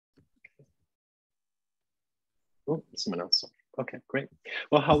Oh, someone else. Okay, great.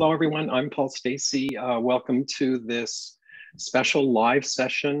 Well, hello everyone. I'm Paul Stacey. Welcome to this special live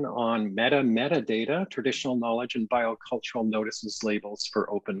session on Meta-Metadata, traditional knowledge and biocultural notices labels for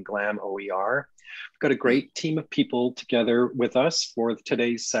OpenGLAM OER. We've got a great team of people together with us for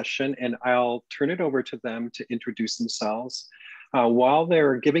today's session, and I'll turn it over to them to introduce themselves. While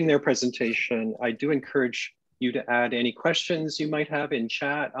they're giving their presentation, I do encourage you to add any questions you might have in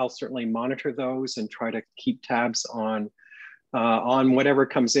chat. I'll certainly monitor those and try to keep tabs on whatever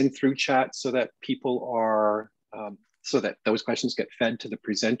comes in through chat so that people are, so that those questions get fed to the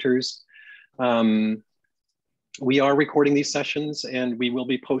presenters. We are recording these sessions and we will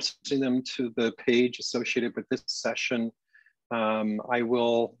be posting them to the page associated with this session. I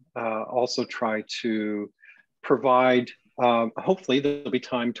will also try to provide, hopefully there'll be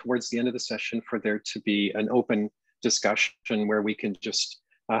time towards the end of the session for there to be an open discussion where we can just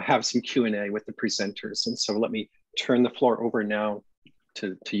have some Q&A with the presenters. And so let me turn the floor over now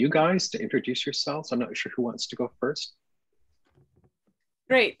to you guys to introduce yourselves. I'm not sure who wants to go first.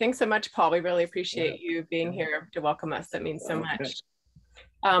 Great, thanks so much, Paul. We really appreciate you being here to welcome us. That means so much.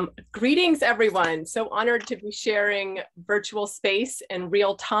 Greetings, everyone. So honored to be sharing virtual space in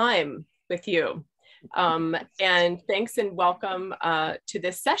real time with you. And thanks and welcome to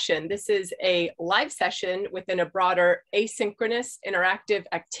this session. This is a live session within a broader asynchronous interactive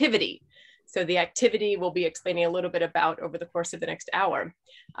activity. So the activity we'll be explaining a little bit about over the course of the next hour.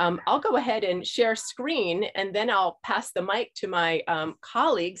 I'll go ahead and share screen, and then I'll pass the mic to my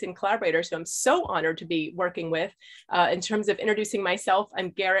colleagues and collaborators who I'm so honored to be working with. In terms of introducing myself,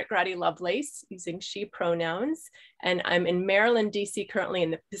 I'm Garrett Grady Lovelace, using she pronouns, and I'm in Maryland, DC, currently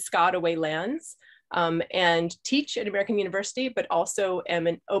in the Piscataway lands, and teach at American University, but also am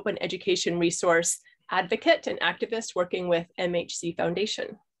an open education resource advocate and activist working with MHC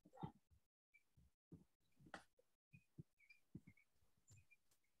Foundation.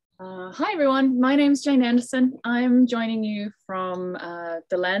 Hi everyone, my name's Jane Anderson. I'm joining you from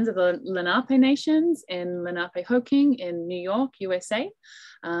the lands of the Lenape Nations in Lenape-Hoking in New York, USA.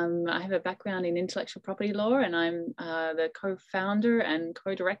 I have a background in intellectual property law, and I'm the co-founder and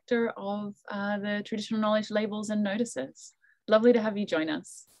co-director of the Traditional Knowledge Labels and Notices. Lovely to have you join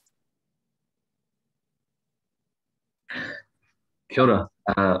us. Kia ora.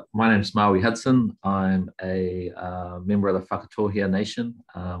 My name is Maui Hudson. I'm a member of the Whakatohea Nation,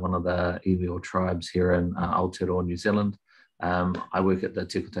 one of the iwi tribes here in Aotearoa, New Zealand. I work at the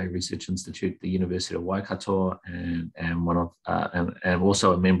Te Kotai Research Institute, the University of Waikato, and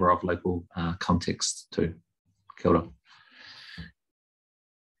also a member of local context too. Kia ora.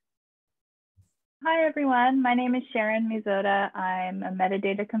 Hi everyone, my name is Sharon Mizoda. I'm a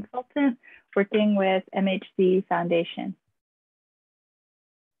metadata consultant working with MHC Foundation.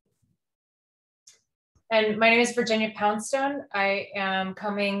 And my name is Virginia Poundstone. I am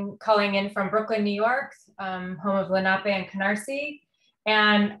calling in from Brooklyn, New York, home of Lenape and Canarsie.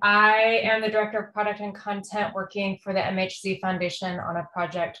 And I am the Director of Product and Content working for the MHC Foundation on a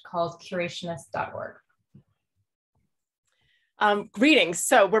project called Curationist.org. Greetings.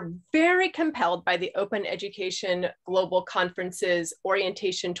 So we're very compelled by the Open Education Global Conference's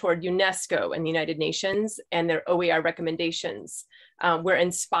orientation toward UNESCO and the United Nations and their OER recommendations. We're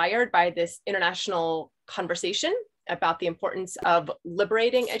inspired by this international conversation about the importance of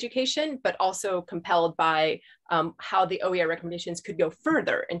liberating education, but also compelled by how the OER recommendations could go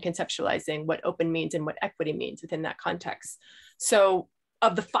further in conceptualizing what open means and what equity means within that context. So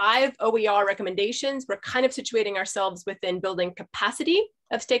of the 5 OER recommendations, we're kind of situating ourselves within building capacity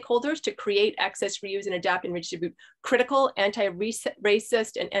of stakeholders to create, access, reuse, and adapt and redistribute critical,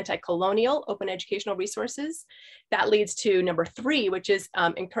 anti-racist, and anti-colonial open educational resources. That leads to number 3, which is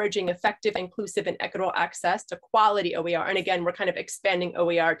encouraging effective, inclusive, and equitable access to quality OER. And again, we're kind of expanding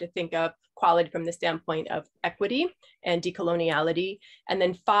OER to think of quality from the standpoint of equity and decoloniality. And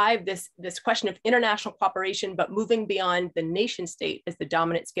then 5, this question of international cooperation, but moving beyond the nation state as the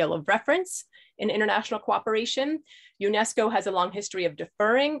dominant scale of reference in international cooperation. UNESCO has a long history of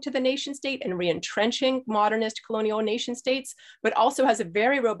deferring to the nation state and re-entrenching modernist colonial nation states, but also has a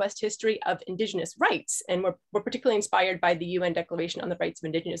very robust history of indigenous rights. And we're particularly inspired by the UN Declaration on the Rights of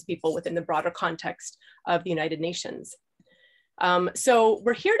Indigenous People within the broader context of the United Nations. So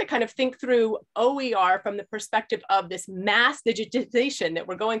we're here to kind of think through OER from the perspective of this mass digitization that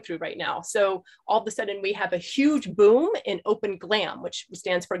we're going through right now. So all of a sudden we have a huge boom in OpenGLAM, which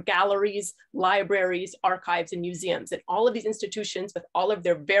stands for galleries, libraries, archives, and museums. And all of these institutions with all of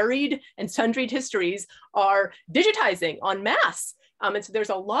their varied and sundry histories are digitizing en masse. And so there's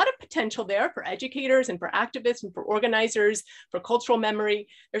a lot of potential there for educators and for activists and for organizers, for cultural memory.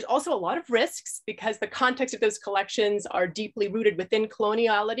 There's also a lot of risks because the context of those collections are deeply rooted within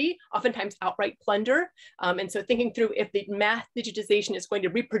coloniality, oftentimes outright plunder. And so thinking through if the mass digitization is going to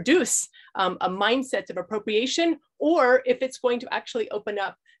reproduce a mindset of appropriation, or if it's going to actually open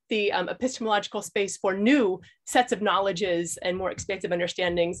up the epistemological space for new sets of knowledges and more expansive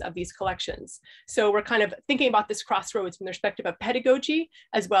understandings of these collections. So we're kind of thinking about this crossroads from the perspective of pedagogy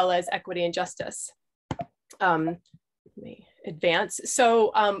as well as equity and justice. Let me advance.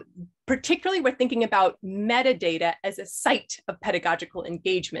 So particularly we're thinking about metadata as a site of pedagogical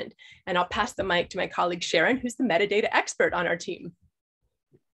engagement. And I'll pass the mic to my colleague Sharon, who's the metadata expert on our team.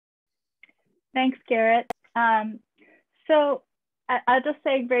 Thanks, Garrett. So I'll just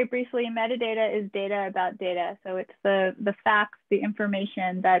say very briefly, metadata is data about data. So it's the facts, the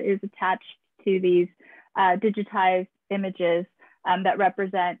information that is attached to these digitized images that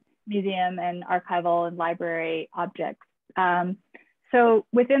represent museum and archival and library objects. So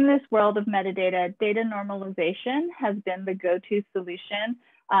within this world of metadata, data normalization has been the go-to solution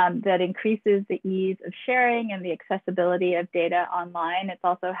that increases the ease of sharing and the accessibility of data online. It's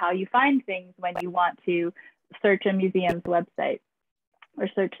also how you find things when you want to search a museum's website or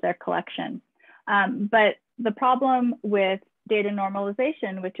search their collection. But the problem with data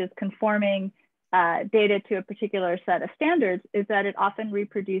normalization, which is conforming data to a particular set of standards, is that it often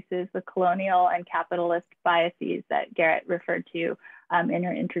reproduces the colonial and capitalist biases that Garrett referred to in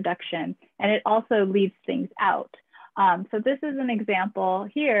her introduction. And it also leaves things out. So this is an example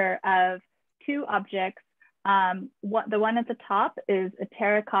here of two objects. The one at the top is a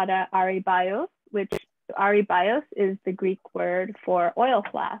terracotta aribios, which aribios is the Greek word for oil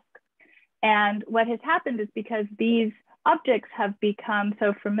flask. And what has happened is because these objects have become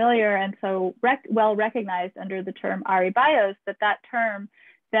so familiar and so well recognized under the term aribios, that term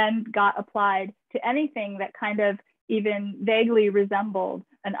then got applied to anything that kind of even vaguely resembled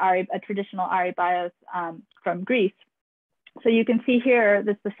a traditional aribios from Greece. So you can see here,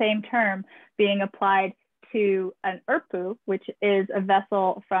 this the same term being applied to an urpu, which is a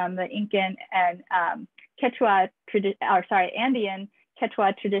vessel from the Incan and Andean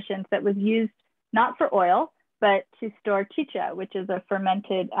Quechua traditions that was used not for oil, but to store chicha, which is a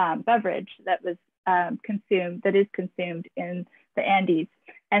fermented beverage that was consumed in the Andes.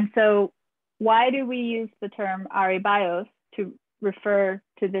 And so why do we use the term aribios to refer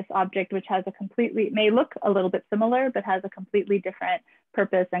to this object, which has may look a little bit similar, but has a completely different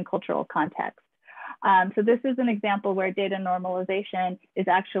purpose and cultural context? So this is an example where data normalization is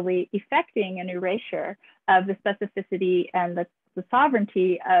actually effecting an erasure of the specificity and the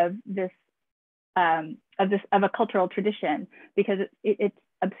sovereignty of a cultural tradition, because it's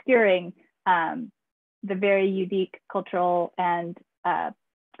obscuring the very unique cultural and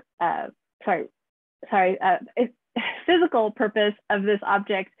physical purpose of this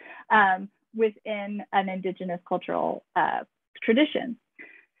object within an indigenous cultural tradition.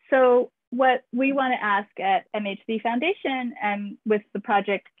 So what we want to ask at MHC Foundation and with the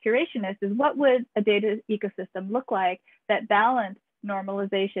project Curationist is, what would a data ecosystem look like that balanced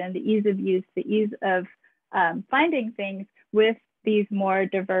normalization, the ease of use, the ease of finding things with these more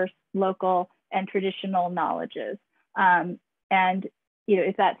diverse local and traditional knowledges? And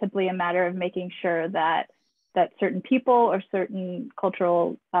is that simply a matter of making sure that certain people or certain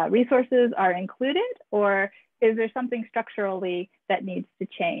cultural resources are included, or is there something structurally that needs to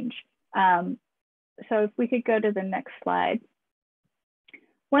change? So if we could go to the next slide.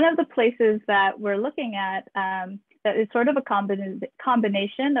 One of the places that we're looking at that is sort of a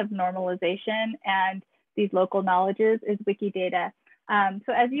combination of normalization and these local knowledges is Wikidata.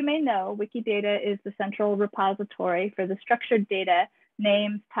 So as you may know, Wikidata is the central repository for the structured data,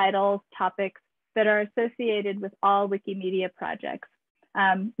 names, titles, topics that are associated with all Wikimedia projects.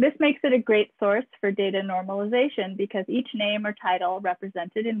 This makes it a great source for data normalization because each name or title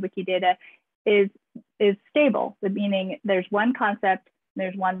represented in Wikidata is stable, meaning there's one concept,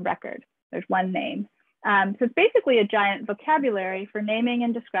 there's one record, there's one name. So it's basically a giant vocabulary for naming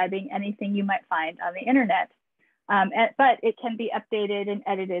and describing anything you might find on the internet. But it can be updated and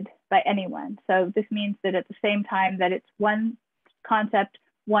edited by anyone. So this means that at the same time that it's one concept,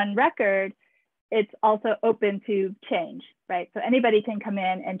 one record, it's also open to change, right? So anybody can come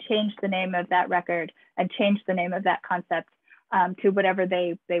in and change the name of that record and change the name of that concept to whatever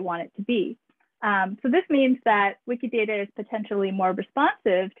they want it to be. So this means that Wikidata is potentially more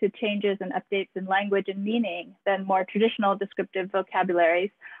responsive to changes and updates in language and meaning than more traditional descriptive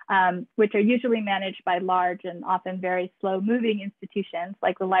vocabularies, which are usually managed by large and often very slow moving institutions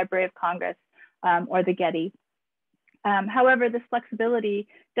like the Library of Congress or the Getty. However, this flexibility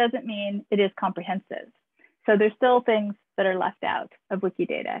doesn't mean it is comprehensive. So there's still things that are left out of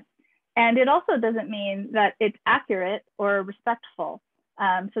Wikidata. And it also doesn't mean that it's accurate or respectful.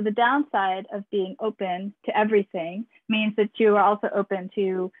 So the downside of being open to everything means that you are also open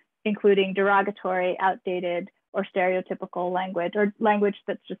to including derogatory, outdated, or stereotypical language, or language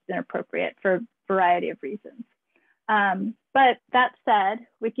that's just inappropriate for a variety of reasons. But that said,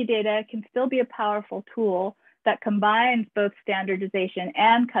 Wikidata can still be a powerful tool that combines both standardization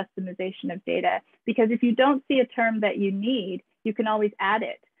and customization of data, because if you don't see a term that you need, you can always add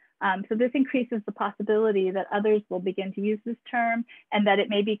it. So this increases the possibility that others will begin to use this term and that it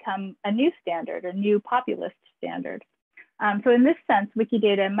may become a new standard or new populist standard. So in this sense,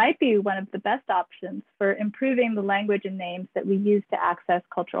 Wikidata might be one of the best options for improving the language and names that we use to access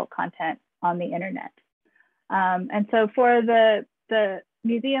cultural content on the internet. And so for the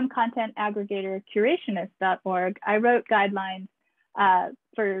museum content aggregator curationist.org, I wrote guidelines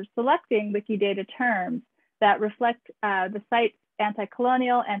for selecting Wikidata terms that reflect the site's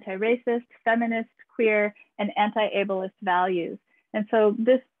anti-colonial, anti-racist, feminist, queer, and anti-ableist values. And so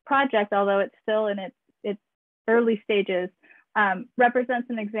this project, although it's still in its early stages,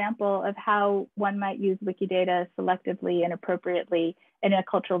 represents an example of how one might use Wikidata selectively and appropriately in a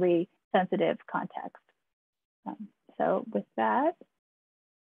culturally sensitive context. So with that,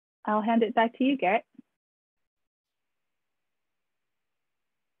 I'll hand it back to you, Garrett.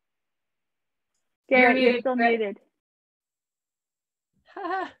 Garrett, you're still muted.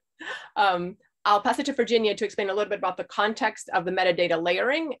 I'll pass it to Virginia to explain a little bit about the context of the metadata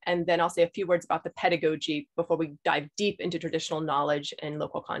layering, and then I'll say a few words about the pedagogy before we dive deep into traditional knowledge and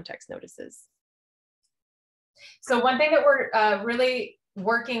local context notices. So one thing that we're really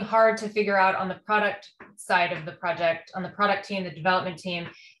working hard to figure out on the product side of the project, on the product team, the development team,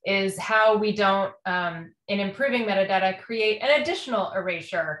 is how we don't, in improving metadata, create an additional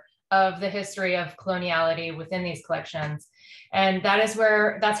erasure of the history of coloniality within these collections. And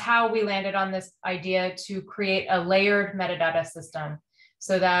that's how we landed on this idea to create a layered metadata system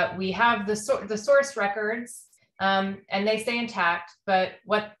so that we have the source records and they stay intact, but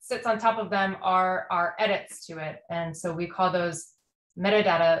what sits on top of them are our edits to it. And so we call those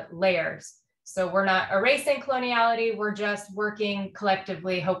metadata layers. So we're not erasing coloniality, we're just working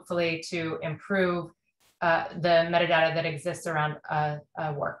collectively, hopefully, to improve the metadata that exists around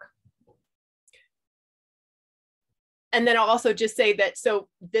a work. And then I'll also just say that, so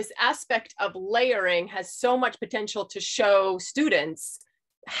this aspect of layering has so much potential to show students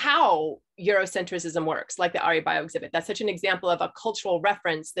how Eurocentrism works, like the Ari Bio exhibit. That's such an example of a cultural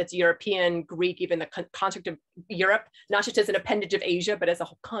reference that's European, Greek, even the construct of Europe, not just as an appendage of Asia, but as a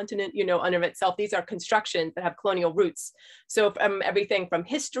whole continent, you know, under itself. These are constructions that have colonial roots. So from everything from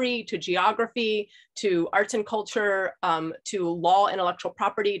history to geography, to arts and culture, to law, intellectual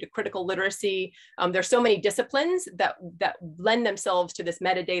property, to critical literacy. There's so many disciplines that lend themselves to this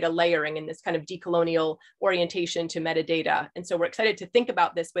metadata layering and this kind of decolonial orientation to metadata. And so we're excited to think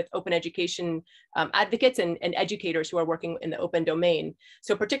about this with open education advocates and educators who are working in the open domain.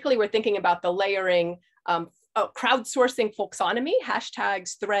 So particularly we're thinking about the layering, crowdsourcing folksonomy,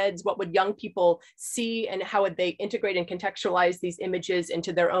 hashtags, threads, what would young people see and how would they integrate and contextualize these images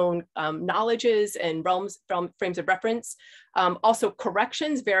into their own knowledges and realms from frames of reference. Also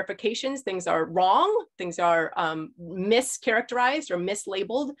corrections, verifications, things are wrong, things are mischaracterized or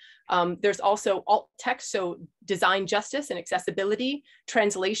mislabeled. There's also alt text, so design justice and accessibility,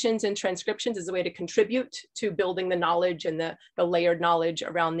 translations and transcriptions as a way to contribute to building the knowledge and the layered knowledge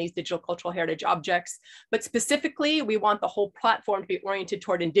around these digital cultural heritage objects. But specifically, we want the whole platform to be oriented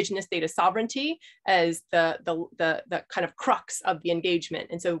toward Indigenous data sovereignty as the kind of crux of the engagement.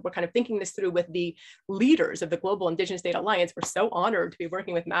 And so we're kind of thinking this through with the leaders of the Global Indigenous Data Alliance. We're so honored to be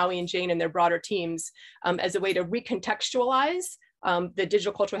working with Maui and Jane and their broader teams as a way to recontextualize the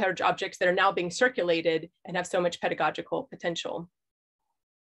digital cultural heritage objects that are now being circulated and have so much pedagogical potential.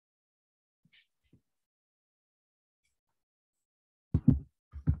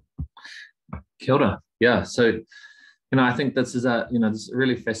 Kia ora. Yeah, so, I think this is this is a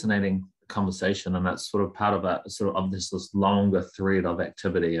really fascinating conversation, and that's sort of part of this longer thread of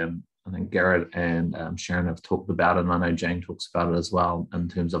activity. And I think Garrett and Sharon have talked about it, and I know Jane talks about it as well, in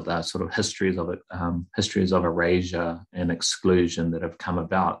terms of the sort of histories of it, histories of erasure and exclusion that have come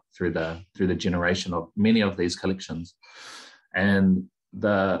about through the generation of many of these collections, and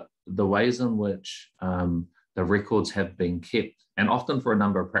the ways in which the records have been kept, and often for a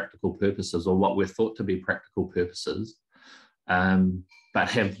number of practical purposes, or what were thought to be practical purposes, but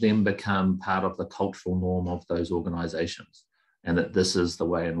have then become part of the cultural norm of those organizations. and that this is the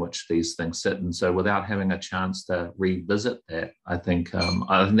way in which these things sit. And so without having a chance to revisit that, I think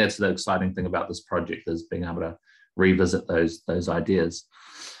that's the exciting thing about this project, is being able to revisit those ideas.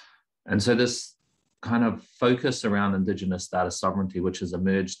 And so this kind of focus around Indigenous data sovereignty, which has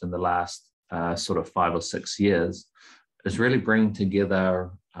emerged in the last sort of 5 or 6 years, is really bringing together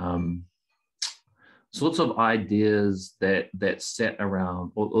sorts of ideas that set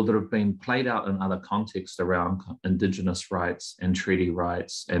around, or that have been played out in other contexts around Indigenous rights and treaty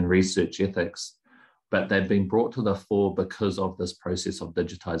rights and research ethics, but they've been brought to the fore because of this process of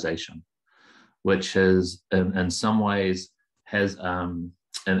digitization, which is in some ways has an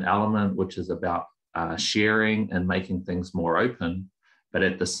element which is about sharing and making things more open, but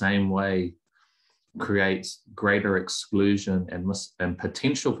at the same way creates greater exclusion and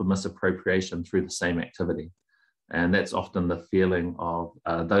potential for misappropriation through the same activity. And that's often the feeling of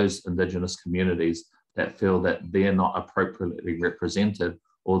those Indigenous communities that feel that they're not appropriately represented,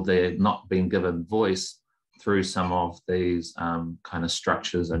 or they're not being given voice through some of these kind of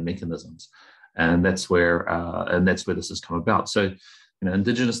structures and mechanisms. And that's where this has come about. So,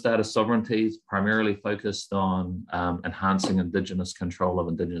 Indigenous data sovereignty is primarily focused on enhancing Indigenous control of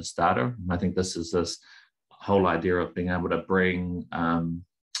Indigenous data. And I think this whole idea of being able to bring,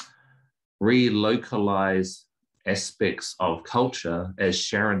 relocalize aspects of culture, as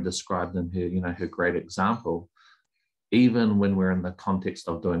Sharon described in her great example, even when we're in the context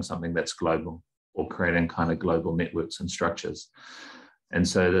of doing something that's global or creating kind of global networks and structures. And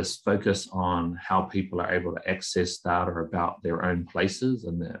so this focus on how people are able to access data about their own places,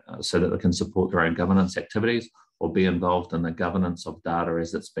 and so that they can support their own governance activities or be involved in the governance of data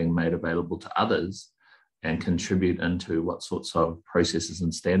as it's being made available to others, and contribute into what sorts of processes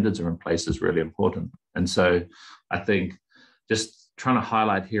and standards are in place is really important. And so I think just trying to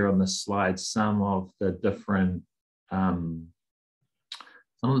highlight here on this slide some of the different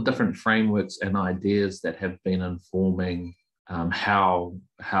frameworks and ideas that have been informing how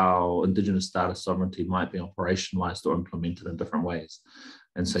Indigenous data sovereignty might be operationalized or implemented in different ways.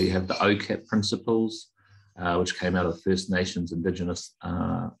 And so you have the OCAP principles, which came out of First Nations Indigenous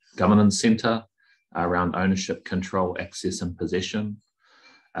Governance Centre around ownership, control, access and possession.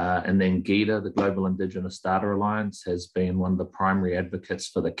 And then GIDA, the Global Indigenous Data Alliance, has been one of the primary advocates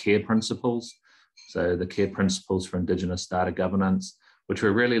for the CARE principles. So the CARE principles for Indigenous data governance, which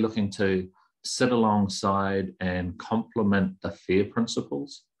we're really looking to sit alongside and complement the FAIR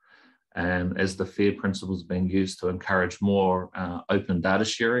principles. And as the FAIR principles are being used to encourage more open data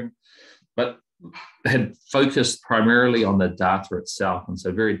sharing, but had focused primarily on the data itself. And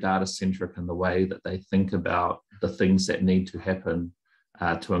so very data centric in the way that they think about the things that need to happen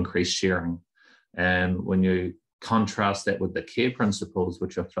to increase sharing. And when you contrast that with the CARE principles,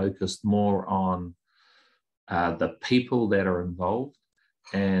 which are focused more on the people that are involved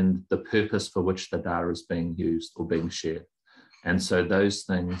and the purpose for which the data is being used or being shared. And so those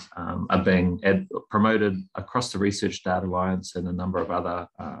things are being promoted across the Research Data Alliance and a number of other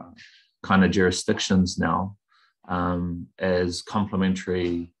kind of jurisdictions now as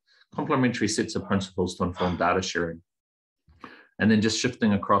complementary sets of principles to inform data sharing. And then just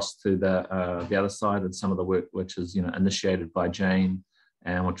shifting across to the other side and some of the work which is initiated by Jane,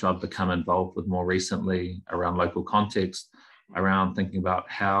 and which I've become involved with more recently around local context, around thinking about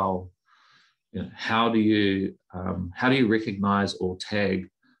how do you recognize or tag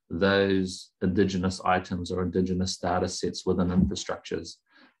those Indigenous items or Indigenous data sets within infrastructures,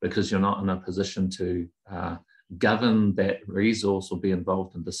 because you're not in a position to govern that resource or be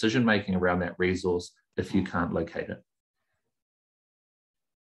involved in decision making around that resource if you can't locate it.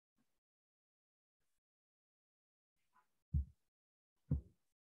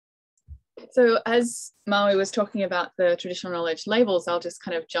 So as Maui was talking about the traditional knowledge labels, I'll just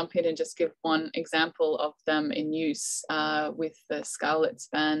kind of jump in and just give one example of them in use with the Scarlet's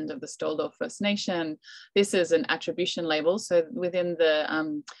Band of the Stoldo First Nation. This is an attribution label. So within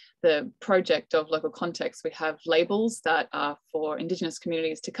the project of local context, we have labels that are for Indigenous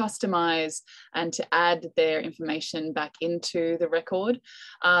communities to customize and to add their information back into the record.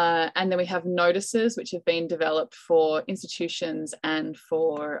 And then we have notices which have been developed for institutions and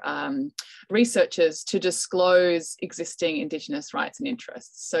for researchers to disclose existing Indigenous rights and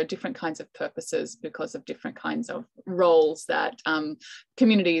interests. So different kinds of purposes because of different kinds of roles that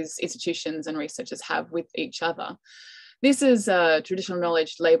communities, institutions and researchers have with each other. This is a traditional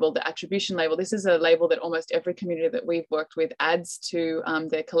knowledge label, the attribution label. This is a label that almost every community that we've worked with adds to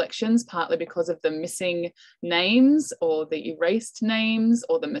their collections, partly because of the missing names or the erased names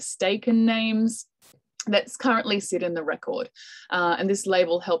or the mistaken names. that's currently sit in the record. And this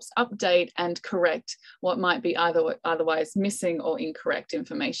label helps update and correct what might be otherwise missing or incorrect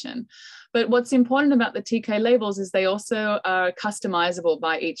information. But what's important about the TK labels is they also are customizable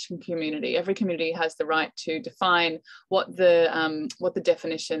by each community. Every community has the right to define what the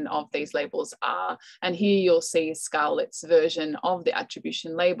definition of these labels are. And here you'll see Scarlett's version of the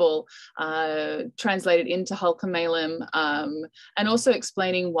attribution label translated into Hulkamalem, and also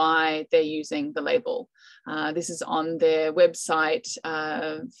explaining why they're using the label. This is on their website,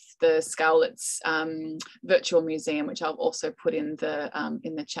 the Scarlett's virtual museum, which I'll also put in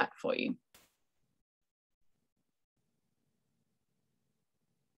the chat for you.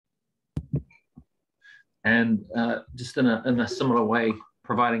 And just in a similar way,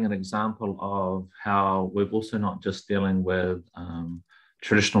 providing an example of how we're also not just dealing with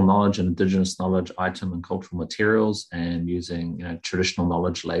traditional knowledge and Indigenous knowledge, item and cultural materials, and using traditional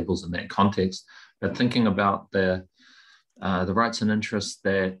knowledge labels in that context, but thinking about the rights and interests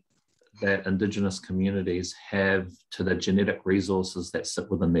that Indigenous communities have to the genetic resources that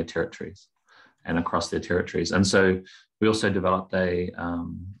sit within their territories and across their territories. And so we also developed a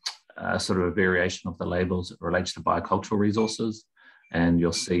sort of a variation of the labels that relates to biocultural resources. And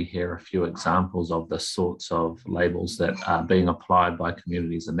you'll see here a few examples of the sorts of labels that are being applied by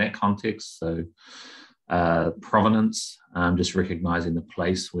communities in that context. So provenance, just recognizing the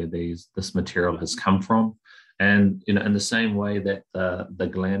place where this material has come from. And in the same way that the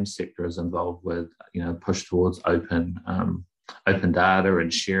GLAM sector is involved with push towards open data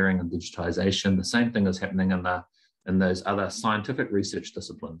and sharing and digitization, the same thing is happening in those other scientific research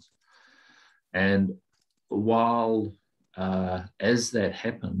disciplines. And while as that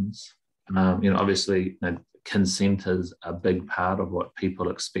happens, obviously consent is a big part of what people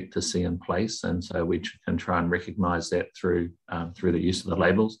expect to see in place, and so we can try and recognize that through the use of the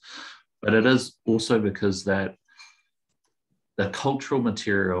labels. But it is also because that the cultural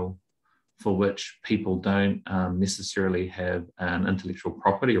material for which people don't necessarily have an intellectual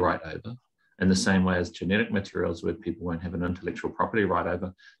property right over, in the same way as genetic materials where people won't have an intellectual property right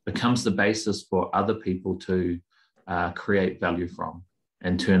over, becomes the basis for other people to create value from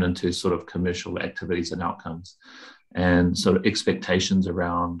and turn into sort of commercial activities and outcomes. And sort of expectations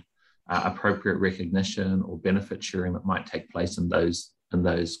around appropriate recognition or benefit sharing that might take place in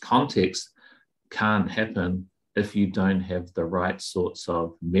those contexts can't happen if you don't have the right sorts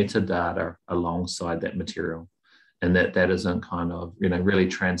of metadata alongside that material. And that isn't kind of, really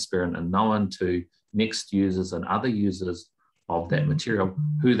transparent and known to next users and other users of that material,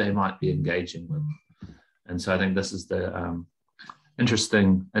 who they might be engaging with. And so I think this is the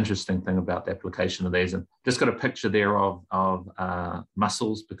interesting thing about the application of these. And just got a picture there of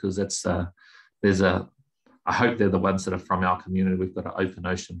mussels, because it's I hope they're the ones that are from our community. We've got an open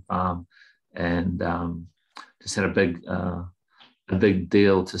ocean farm, and just had a big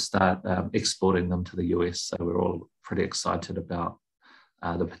deal to start exporting them to the US. So we're all pretty excited about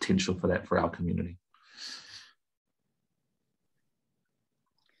the potential for that for our community.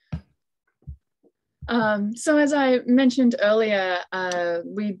 So as I mentioned earlier,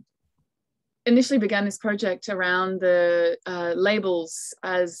 we initially began this project around the labels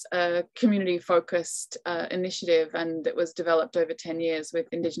as a community-focused initiative, and it was developed over 10 years with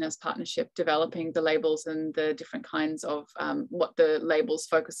Indigenous Partnership developing the labels and the different kinds of what the labels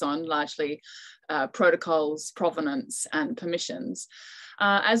focus on, largely protocols, provenance, and permissions.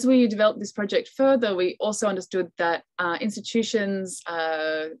 As we developed this project further, we also understood that institutions,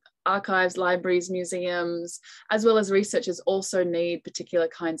 archives, libraries, museums, as well as researchers also need particular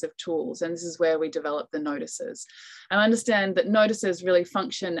kinds of tools. And this is where we develop the notices. I understand that notices really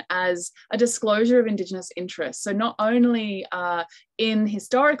function as a disclosure of Indigenous interests. So not only in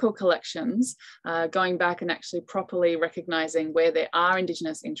historical collections, going back and actually properly recognizing where there are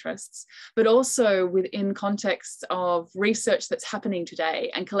Indigenous interests, but also within contexts of research that's happening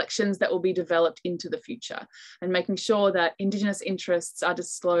today and collections that will be developed into the future, and making sure that Indigenous interests are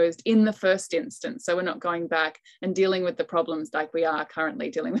disclosed in the first instance. So we're not going back and dealing with the problems like we are currently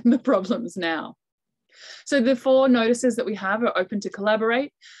dealing with the problems now. So the 4 notices that we have are open to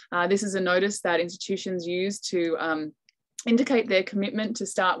collaborate. This is a notice that institutions use to indicate their commitment to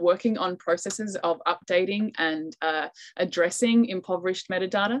start working on processes of updating and addressing impoverished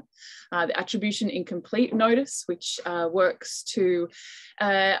metadata. The attribution incomplete notice, which works to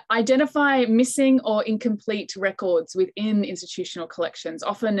identify missing or incomplete records within institutional collections.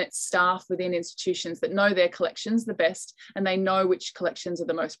 Often it's staff within institutions that know their collections the best, and they know which collections are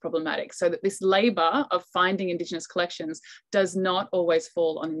the most problematic, so that this labor of finding Indigenous collections does not always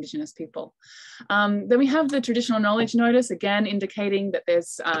fall on Indigenous people. Then we have the traditional knowledge notice. notice, again, indicating that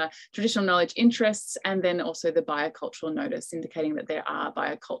there's traditional knowledge interests, and then also the biocultural notice, indicating that there are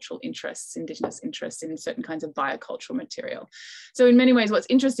biocultural interests, Indigenous interests in certain kinds of biocultural material. So in many ways, what's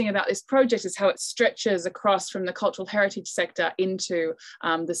interesting about this project is how it stretches across from the cultural heritage sector into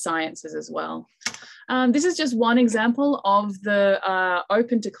the sciences as well. This is just one example of the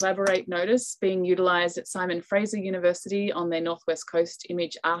Open to Collaborate notice being utilised at Simon Fraser University on their Northwest Coast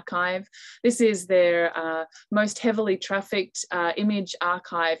image archive. This is their most heavily trafficked image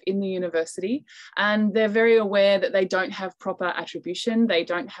archive in the university, and they're very aware that they don't have proper attribution, they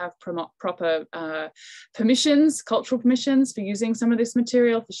don't have proper permissions, cultural permissions for using some of this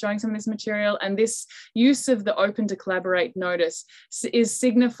material, for showing some of this material, and this use of the Open to Collaborate notice is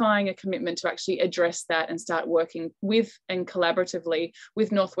signifying a commitment to actually address that and start working with and collaboratively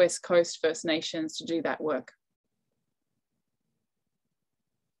with Northwest Coast First Nations to do that work.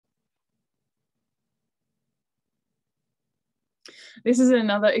 This is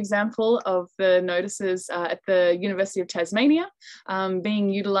another example of the notices at the University of Tasmania being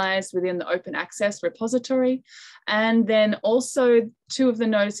utilised within the open access repository. And then also 2 of the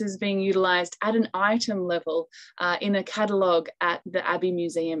notices being utilised at an item level in a catalogue at the Abbey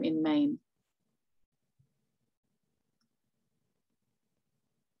Museum in Maine.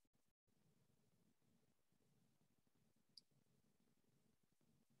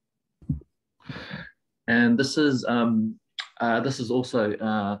 And this is also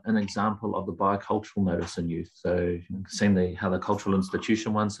an example of the biocultural notice in youth. So you can see how the cultural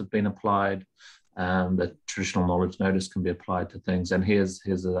institution ones have been applied. The traditional knowledge notice can be applied to things. And here's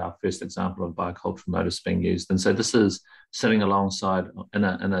our first example of biocultural notice being used. And so this is sitting alongside in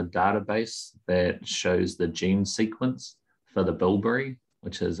a database that shows the gene sequence for the bilberry,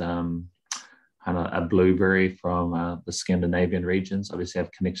 which is kind of a blueberry from the Scandinavian regions, obviously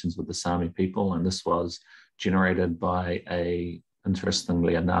have connections with the Sami people. And this was generated by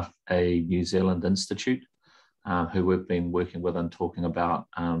interestingly enough, a New Zealand institute who we've been working with and talking about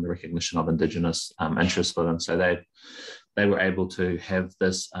the recognition of Indigenous interests with them. So they were able to have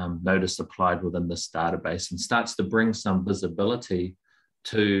this notice applied within this database, and starts to bring some visibility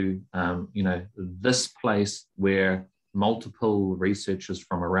to this place where multiple researchers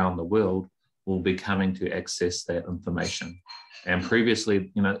from around the world will be coming to access that information. And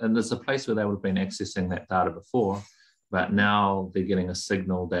previously, and there's a place where they would have been accessing that data before, but now they're getting a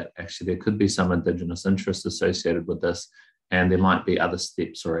signal that actually there could be some Indigenous interest associated with this, and there might be other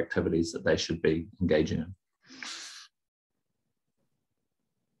steps or activities that they should be engaging in.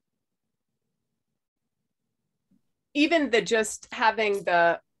 Even just having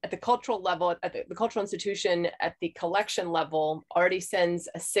at the cultural level, at the cultural institution, at the collection level, already sends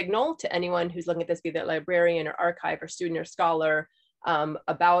a signal to anyone who's looking at this, be that librarian or archive or student or scholar,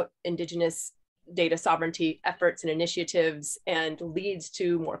 about Indigenous data sovereignty efforts and initiatives, and leads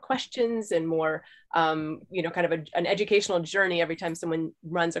to more questions and more, kind of an educational journey every time someone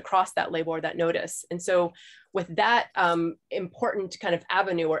runs across that label or that notice. And so with that important kind of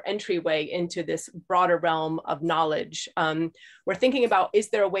avenue or entryway into this broader realm of knowledge, we're thinking about, is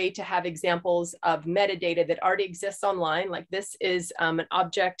there a way to have examples of metadata that already exists online? Like this is an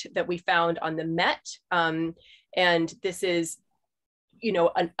object that we found on the Met, and this is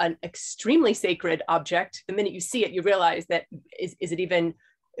an extremely sacred object. The minute you see it, you realize that is it even,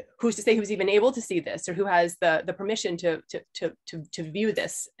 who's to say who's even able to see this, or who has the permission to view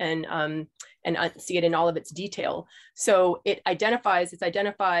this and see it in all of its detail. So it's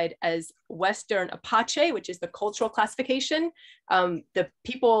identified as Western Apache, which is the cultural classification. The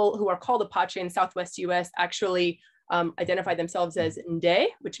people who are called Apache in Southwest US actually identify themselves as Nde,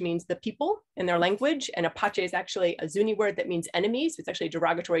 which means the people in their language. And Apache is actually a Zuni word that means enemies. It's actually a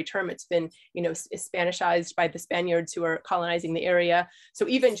derogatory term. It's been, Spanishized by the Spaniards who are colonizing the area. So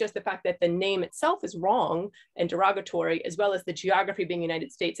even just the fact that the name itself is wrong and derogatory, as well as the geography being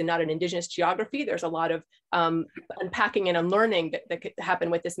United States and not an Indigenous geography, there's a lot of unpacking and unlearning that could happen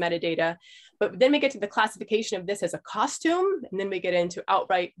with this metadata. But then we get to the classification of this as a costume, and then we get into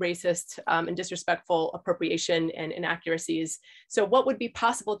outright racist and disrespectful appropriation and inaccuracies. So what would be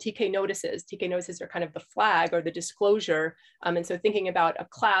possible TK notices? TK notices are kind of the flag or the disclosure. And so thinking about a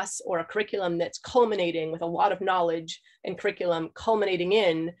class or a curriculum that's culminating with a lot of knowledge and curriculum culminating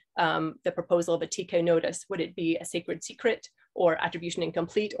in the proposal of a TK notice. Would it be a sacred secret, or attribution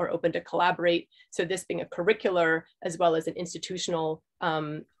incomplete, or open to collaborate? So this being a curricular as well as an institutional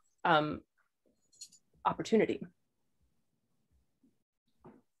opportunity.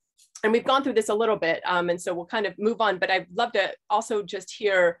 And we've gone through this a little bit, and so we'll kind of move on, but I'd love to also just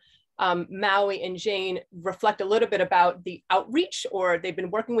hear Maui and Jane reflect a little bit about the outreach, or they've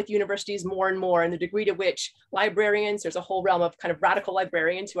been working with universities more and more, and the degree to which librarians, there's a whole realm of kind of radical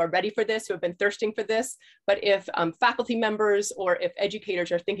librarians who are ready for this, who have been thirsting for this. But if faculty members or if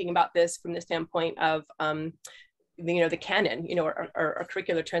educators are thinking about this from the standpoint of the canon, or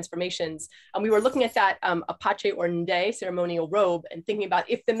curricular transformations. And we were looking at that Apache or Nde ceremonial robe and thinking about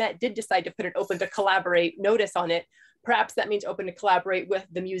if the Met did decide to put an open to collaborate notice on it, perhaps that means open to collaborate with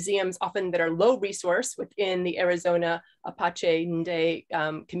the museums often that are low resource within the Arizona Apache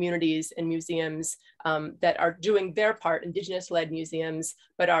Nde communities and museums that are doing their part, indigenous-led museums,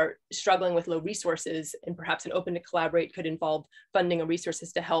 but are struggling with low resources. And perhaps an open to collaborate could involve funding or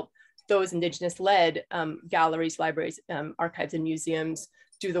resources to help those indigenous-led galleries, libraries, archives, and museums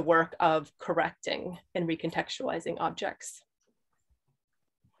do the work of correcting and recontextualizing objects.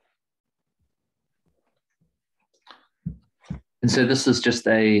 And so this is just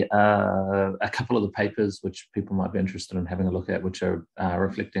a couple of the papers which people might be interested in having a look at, which are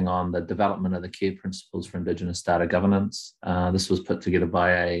reflecting on the development of the care principles for Indigenous data governance. This was put together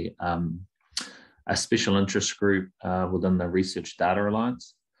by a special interest group within the Research Data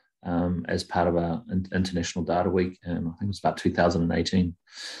Alliance as part of an International Data Week, and I think it was about 2018.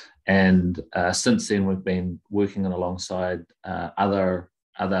 And since then, we've been working alongside other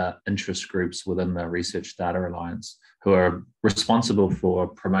interest groups within the Research Data Alliance who are responsible for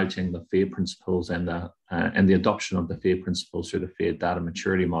promoting the FAIR principles and the adoption of the FAIR principles through the FAIR data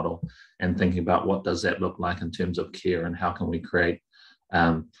maturity model, and thinking about what does that look like in terms of care, and how can we create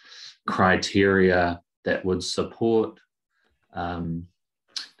criteria that would support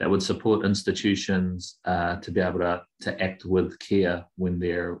institutions to be able to act with care when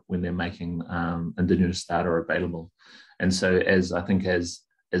they're making Indigenous data available. And so as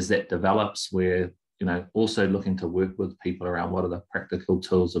that develops, we're also looking to work with people around what are the practical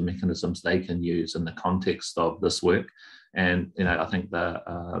tools and mechanisms they can use in the context of this work. And I think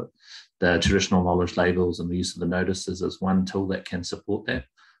the traditional knowledge labels and the use of the notices is one tool that can support that.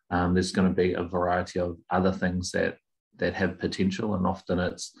 There's going to be a variety of other things that have potential, and often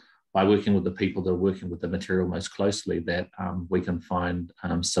it's by working with the people that are working with the material most closely that we can find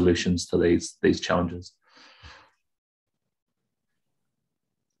solutions to these challenges.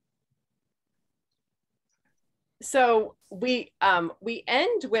 So we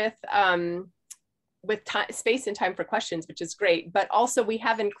end with space and time for questions, which is great, but also we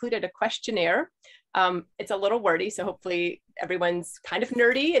have included a questionnaire. It's a little wordy, so hopefully everyone's kind of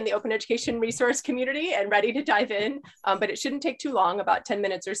nerdy in the open education resource community and ready to dive in, but it shouldn't take too long, about 10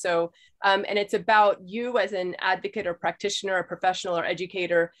 minutes or so. And it's about you as an advocate or practitioner or professional or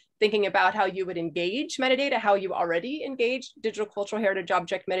educator thinking about how you would engage metadata, how you already engage digital cultural heritage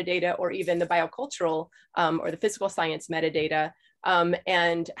object metadata, or even the biocultural or the physical science metadata.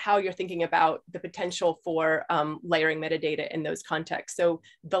 And how you're thinking about the potential for layering metadata in those contexts. So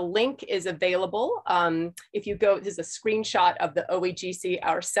the link is available. If you go, this is a screenshot of the OEGC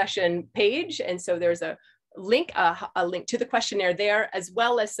Our Session page. And so there's a link to the questionnaire there, as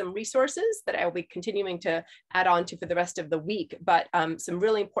well as some resources that I will be continuing to add on to for the rest of the week, but some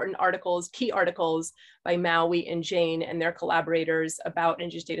really important articles, key articles by Maui and Jane and their collaborators about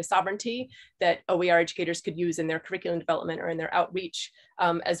Indigenous data sovereignty that OER educators could use in their curriculum development or in their outreach,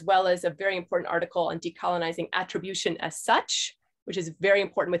 as well as a very important article on decolonizing attribution as such, which is very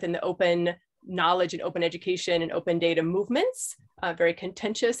important within the open knowledge and open education and open data movements, a very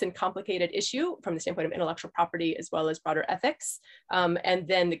contentious and complicated issue from the standpoint of intellectual property as well as broader ethics. And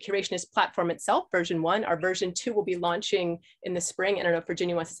then the Curationist platform itself, version 1, our version 2 will be launching in the spring. I don't know if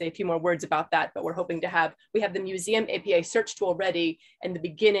Virginia wants to say a few more words about that, but we're hoping to have, we have the museum API search tool ready and the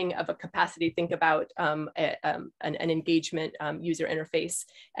beginning of a capacity to think about an engagement user interface.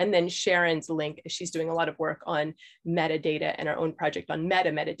 And then Sharon's link, she's doing a lot of work on metadata and our own project on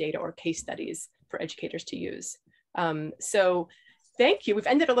meta-metadata or case studies for educators to use. So thank you. We've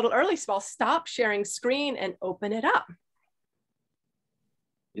ended a little early, so I'll stop sharing screen and open it up.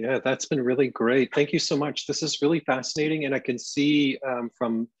 Yeah, that's been really great. Thank you so much. This is really fascinating. And I can see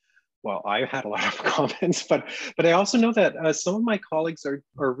well, I had a lot of comments, but I also know that some of my colleagues are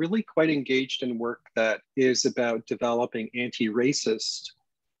really quite engaged in work that is about developing anti-racist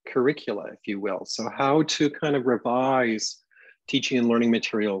curricula, if you will. So how to kind of revise teaching and learning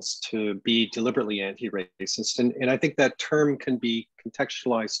materials to be deliberately anti-racist. And I think that term can be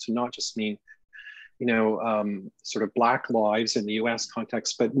contextualized to not just mean, sort of Black lives in the US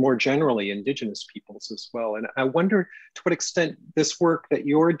context, but more generally Indigenous peoples as well. And I wonder to what extent this work that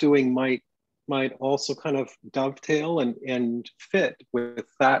you're doing might might also kind of dovetail and fit with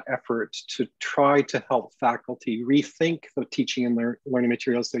that effort to try to help faculty rethink the teaching and learning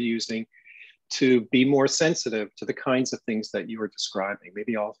materials they're using to be more sensitive to the kinds of things that you were describing.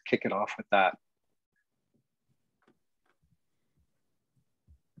 Maybe I'll kick it off with that.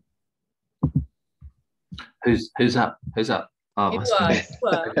 Who's up? Who's up? Oh, okay.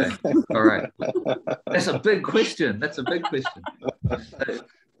 All right. That's a big question. That's a big question.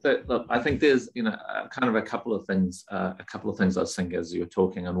 So look, I think there's, kind of a couple of things I was thinking as you were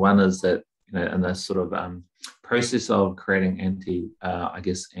talking, and one is that, in this sort of process of creating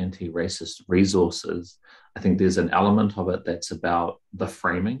anti-racist resources, I think there's an element of it that's about the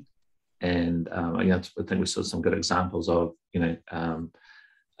framing, and I think we saw some good examples of,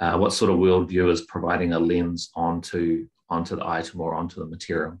 what sort of worldview is providing a lens onto the item or onto the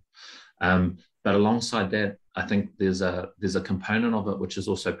material. But alongside that, I think there's a component of it which is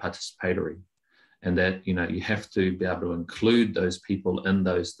also participatory, and that you have to be able to include those people in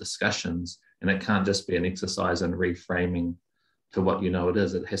those discussions, and it can't just be an exercise in reframing to what it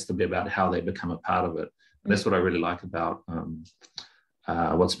is. It has to be about how they become a part of it. And that's what I really like about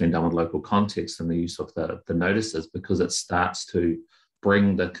what's been done with local context and the use of the notices, because it starts to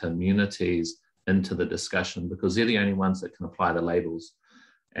bring the communities into the discussion, because they're the only ones that can apply the labels.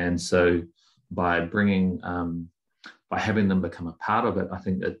 And so by having them become a part of it, I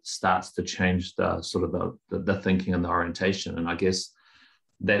think it starts to change the sort of the thinking and the orientation. And I guess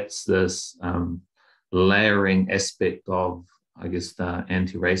that's this layering aspect of, the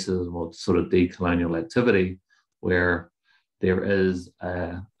anti-racism or sort of decolonial activity, where there is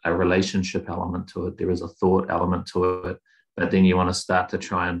a relationship element to it, there is a thought element to it, but then you want to start to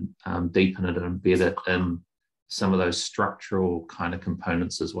try and deepen it and embed it in some of those structural kind of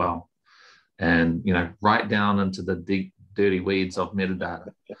components as well. And, right down into the deep, dirty weeds of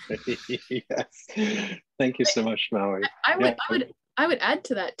metadata. Yes. Thank you so much, Maui. I would add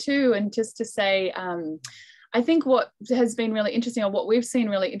to that too, and just to say, I think what has been really interesting, or what we've seen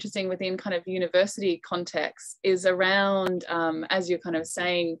really interesting within kind of university context, is around, as you're kind of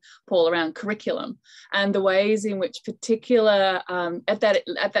saying, Paul, around curriculum and the ways in which particular, at that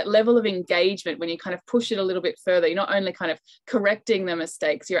level of engagement, when you kind of push it a little bit further, you're not only kind of correcting the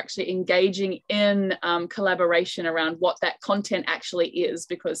mistakes, you're actually engaging in collaboration around what that content actually is,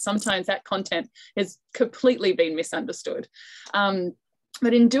 because sometimes that content has completely been misunderstood.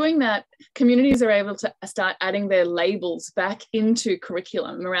 But in doing that, communities are able to start adding their labels back into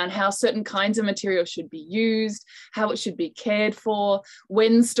curriculum around how certain kinds of material should be used, how it should be cared for,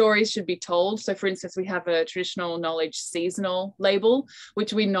 when stories should be told. So for instance, we have a traditional knowledge seasonal label,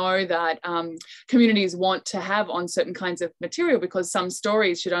 which we know that communities want to have on certain kinds of material, because some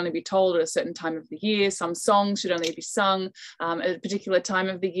stories should only be told at a certain time of the year, some songs should only be sung at a particular time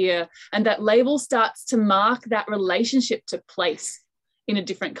of the year. And that label starts to mark that relationship to place in a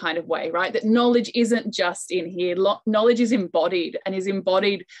different kind of way, right? That knowledge isn't just in here. Knowledge is embodied, and is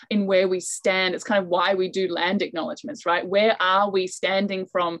embodied in where we stand. It's kind of why we do land acknowledgements, right? Where are we standing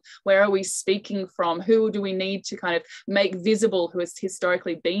from? Where are we speaking from? Who do we need to kind of make visible who has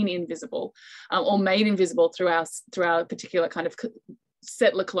historically been invisible, or made invisible through our particular kind of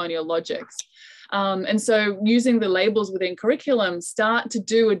settler colonial logics? And so using the labels within curriculum start to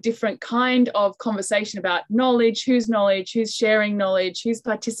do a different kind of conversation about knowledge, who's sharing knowledge, who's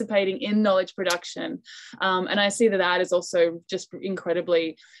participating in knowledge production. And I see that is also just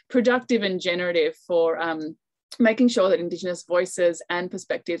incredibly productive and generative for making sure that Indigenous voices and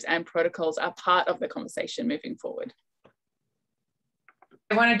perspectives and protocols are part of the conversation moving forward.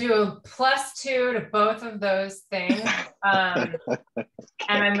 I want to do a +2 to both of those things. And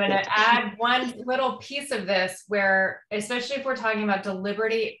I'm going to add one little piece of this where, especially if we're talking about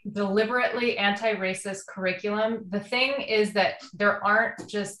deliberately anti-racist curriculum, the thing is that there aren't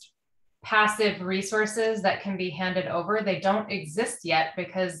just passive resources that can be handed over. They don't exist yet,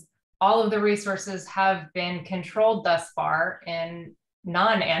 because all of the resources have been controlled thus far in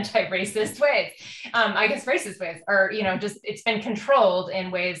non-anti-racist ways, I guess racist ways, or, just it's been controlled in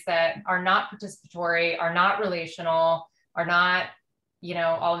ways that are not participatory, are not relational, are not,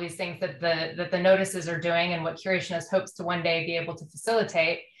 all of these things that the notices are doing, and what Curationist hopes to one day be able to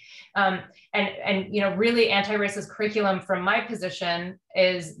facilitate. And really anti-racist curriculum from my position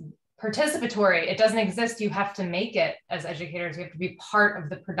is participatory. It doesn't exist. You have to make it as educators. You have to be part of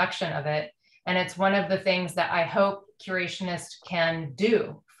the production of it. And it's one of the things that I hope Curationist can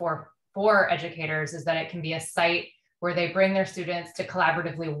do for educators, is that it can be a site where they bring their students to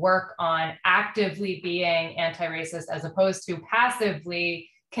collaboratively work on actively being anti-racist, as opposed to passively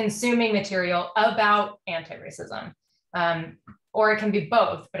consuming material about anti-racism. or it can be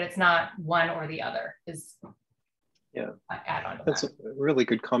both, but it's not one or the other. Is add on to That's that. a really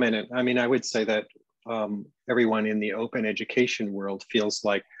good comment. And I mean, I would say that everyone in the open education world feels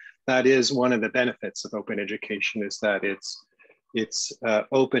like that is one of the benefits of open education, is that it's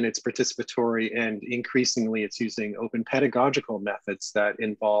open, it's participatory, and increasingly it's using open pedagogical methods that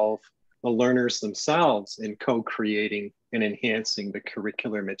involve the learners themselves in co-creating and enhancing the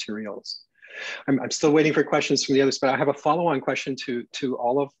curricular materials. I'm still waiting for questions from the others, but I have a follow-on question to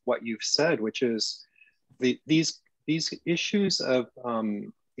all of what you've said, which is these issues of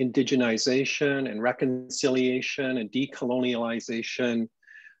indigenization and reconciliation and decolonialization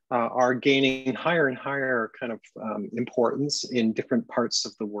are gaining higher and higher kind of importance in different parts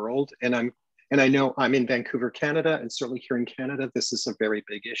of the world. And I know I'm in Vancouver, Canada, and certainly here in Canada, this is a very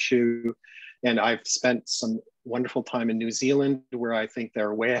big issue. And I've spent some wonderful time in New Zealand, where I think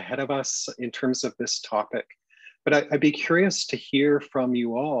they're way ahead of us in terms of this topic. But I'd be curious to hear from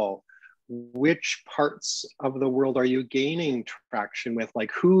you all, which parts of the world are you gaining traction with?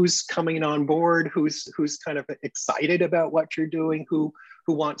 Like, who's coming on board? Who's kind of excited about what you're doing? Who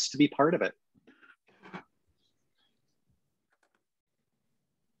wants to be part of it?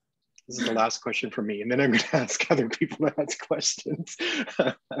 This is the last question for me, and then I'm going to ask other people to ask questions.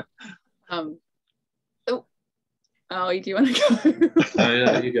 Oh, do you want to go? Oh,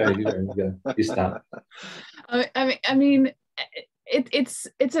 yeah, you go. You start. I mean, it's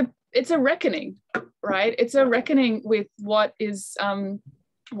a reckoning, right? It's a reckoning with what has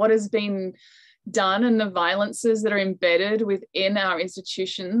been done and the violences that are embedded within our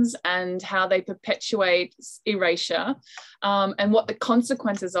institutions and how they perpetuate erasure, and what the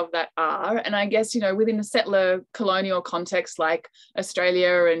consequences of that are. And I guess, within a settler colonial context like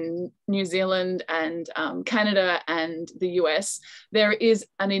Australia and New Zealand and Canada and the US, there is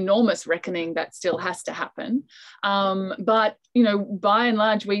an enormous reckoning that still has to happen. But, by and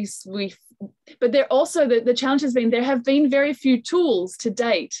large, but there also, the challenge has been, there have been very few tools to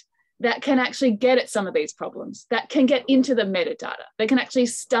date that can actually get at some of these problems, that can get into the metadata. They can actually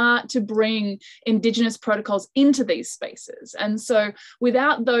start to bring Indigenous protocols into these spaces. And so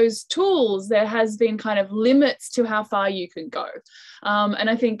without those tools, there has been kind of limits to how far you can go. And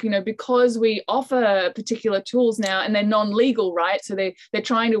I think, because we offer particular tools now, and they're non-legal, right? So they're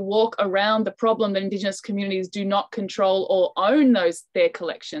trying to walk around the problem that Indigenous communities do not control or own their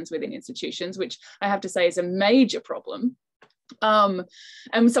collections within institutions, which I have to say is a major problem. And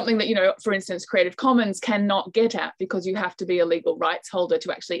something that, for instance, Creative Commons cannot get at, because you have to be a legal rights holder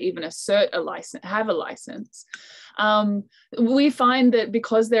to actually even assert a license, have a license. We find that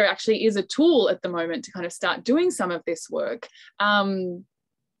because there actually is a tool at the moment to kind of start doing some of this work, a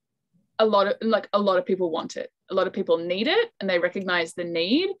lot of people want it. A lot of people need it, and they recognize the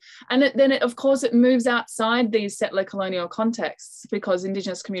need. And then of course, it moves outside these settler colonial contexts, because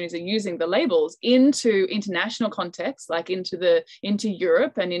Indigenous communities are using the labels into international contexts, like into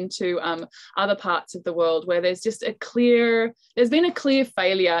Europe and into other parts of the world, where there's been a clear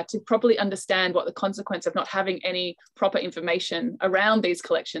failure to properly understand what the consequence of not having any proper information around these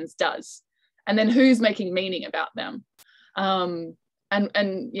collections does, and then who's making meaning about them.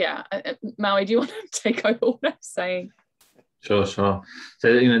 And yeah, Maui, do you want to take over what I'm saying? Sure. So,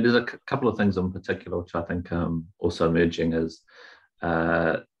 there's a couple of things in particular which I think also emerging is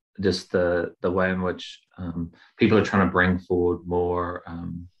just the way in which people are trying to bring forward more,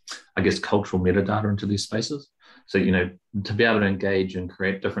 I guess, cultural metadata into these spaces. So, to be able to engage and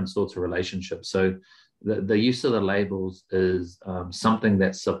create different sorts of relationships. So the use of the labels is something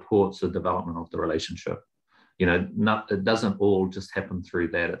that supports the development of the relationship. It doesn't all just happen through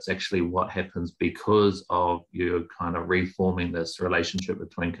that. It's actually what happens because of you kind of reforming this relationship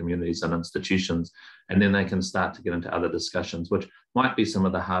between communities and institutions. And then they can start to get into other discussions, which might be some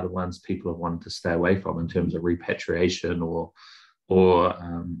of the harder ones people have wanted to stay away from in terms of repatriation or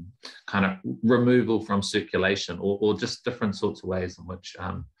kind of removal from circulation, or just different sorts of ways in which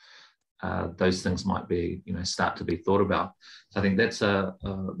those things might be, start to be thought about. So I think that's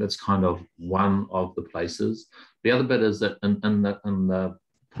kind of one of the places. The other bit is that in the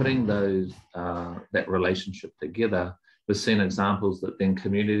putting those that relationship together, we've seen examples that then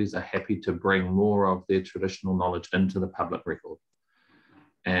communities are happy to bring more of their traditional knowledge into the public record,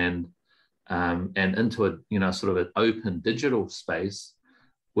 and into a sort of an open digital space,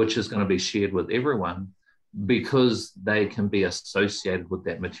 which is going to be shared with everyone because they can be associated with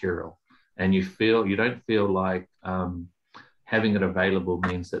that material. And you don't feel like having it available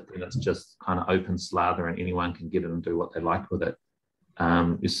means that then it's just kind of open slather and anyone can get it and do what they like with it.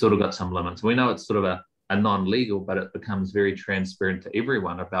 You've sort of got some limits. We know it's sort of a non-legal, but it becomes very transparent to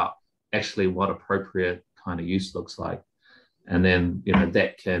everyone about actually what appropriate kind of use looks like. And then, you know,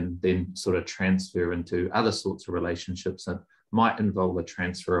 that can then sort of transfer into other sorts of relationships that might involve a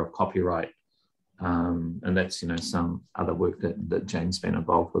transfer of copyright. And that's, you know, some other work that Jane's been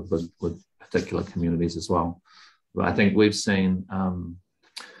involved with particular communities as well. But I think we've seen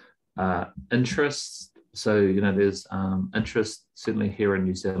interests. So, you know, there's interest certainly here in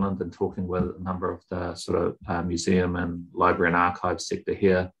New Zealand in talking with a number of the sort of museum and library and archive sector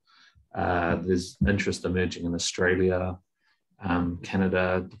here. There's interest emerging in Australia,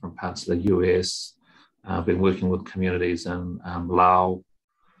 Canada, different parts of the US. I've been working with communities in Laos,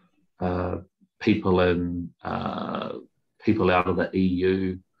 people out of the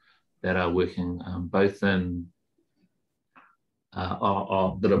EU that are working both in that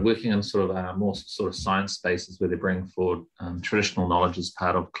are working in sort of more sort of science spaces where they bring forward traditional knowledge as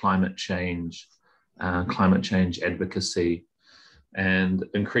part of climate change advocacy, and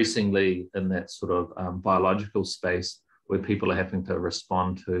increasingly in that sort of biological space where people are having to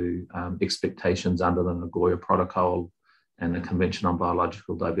respond to expectations under the Nagoya Protocol and the Convention on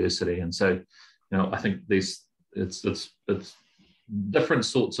Biological Diversity. And so, you know, I think it's different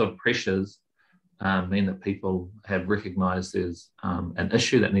sorts of pressures mean that people have recognized there's an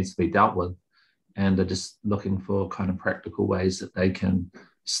issue that needs to be dealt with, and they're just looking for kind of practical ways that they can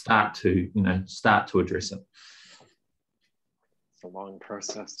start to address it. It's a long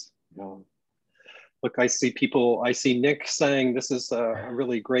process. Yeah. Look, I see Nick saying this is a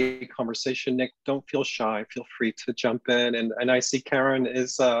really great conversation. Nick, don't feel shy. Feel free to jump in. And I see Karen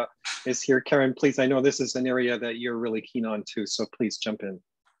is here. Karen, please, I know this is an area that you're really keen on too, so please jump in.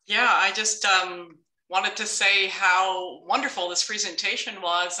 Yeah, I just wanted to say how wonderful this presentation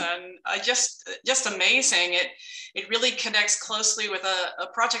was, and just amazing. It really connects closely with a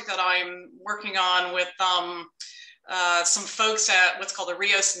project that I'm working on with some folks at what's called the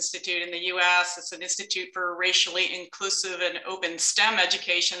Rios Institute in the US. It's an institute for racially inclusive and open STEM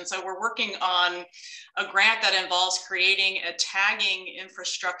education. So we're working on a grant that involves creating a tagging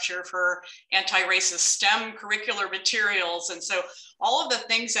infrastructure for anti-racist STEM curricular materials. And so all of the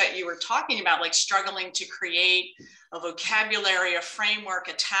things that you were talking about, like struggling to create a vocabulary, a framework,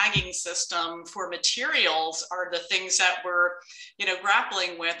 a tagging system for materials, are the things that we're, you know,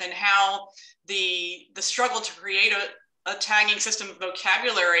 grappling with, and how the struggle to create a tagging system of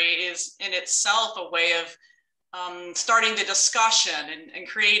vocabulary is in itself a way of starting the discussion and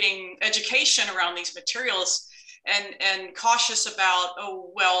creating education around these materials, and cautious about,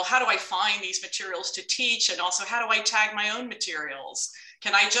 oh, well, how do I find these materials to teach? And also, how do I tag my own materials?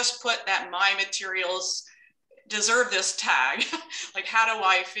 Can I just put that my materials deserve this tag? Like, how do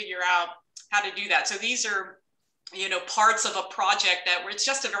I figure out how to do that? So these are, you know, parts of a project that it's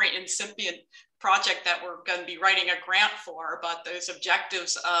just a very incipient project that we're going to be writing a grant for, but those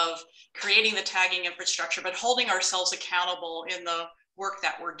objectives of creating the tagging infrastructure, but holding ourselves accountable in the work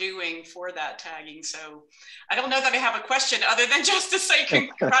that we're doing for that tagging. So I don't know that I have a question other than just to say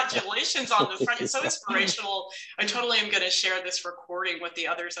congratulations on this project. It's so inspirational. I totally am going to share this recording with the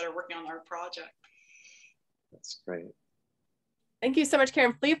others that are working on our project. That's great. Thank you so much,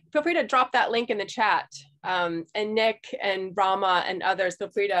 Karen. Feel free to drop that link in the chat. And Nick and Rama and others, feel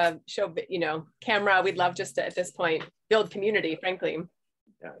free to show, you know, camera. We'd love just to, at this point, build community, frankly.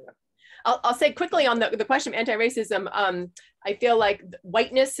 Yeah. I'll say quickly on the question of anti-racism, I feel like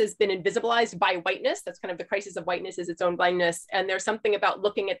whiteness has been invisibilized by whiteness. That's kind of the crisis of whiteness, is its own blindness. And there's something about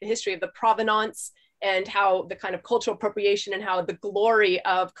looking at the history of the provenance and how the kind of cultural appropriation and how the glory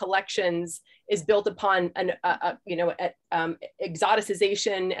of collections is built upon an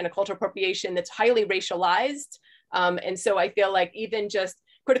exoticization and a cultural appropriation that's highly racialized. And so I feel like even just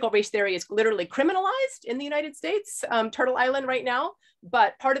critical race theory is literally criminalized in the United States, Turtle Island right now.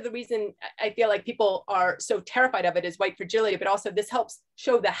 But part of the reason I feel like people are so terrified of it is white fragility, but also this helps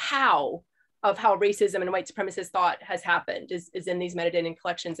show the how of how racism and white supremacist thought has happened is in these metadata and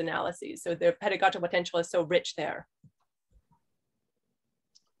collections analyses. So the pedagogical potential is so rich there.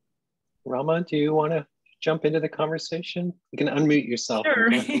 Rama, do you want to jump into the conversation? You can unmute yourself. Sure.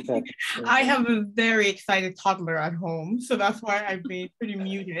 I have a very excited toddler at home, so that's why I've been pretty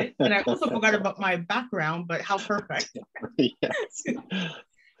muted. And I also forgot about my background, but how perfect. Yes.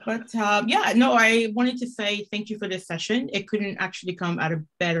 But yeah, no, I wanted to say thank you for this session. It couldn't actually come at a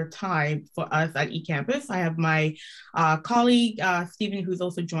better time for us at eCampus. I have my colleague, Stephen, who's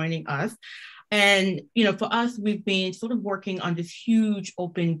also joining us. And, for us, we've been sort of working on this huge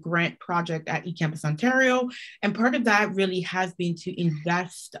open grant project at eCampus Ontario. And part of that really has been to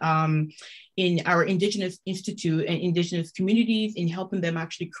invest in our Indigenous Institute and Indigenous communities in helping them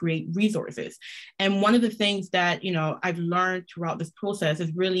actually create resources. And one of the things that, I've learned throughout this process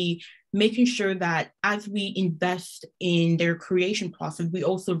is really making sure that as we invest in their creation process, we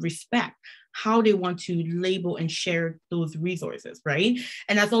also respect how they want to label and share those resources, right?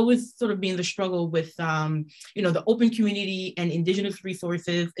 And that's always sort of been the struggle with, the open community and Indigenous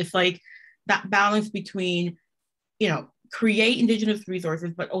resources. It's like that balance between, create Indigenous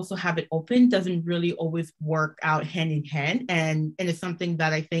resources, but also have it open doesn't really always work out hand in hand. And it's something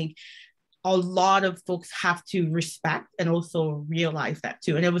that I think a lot of folks have to respect and also realize that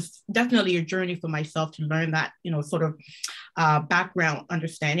too. And it was definitely a journey for myself to learn that, sort of background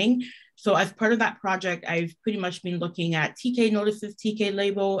understanding. So as part of that project, I've pretty much been looking at TK notices, TK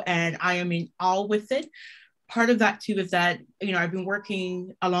label, and I am in all with it. Part of that too is that, I've been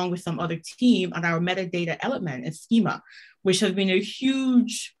working along with some other team on our metadata element and schema, which has been a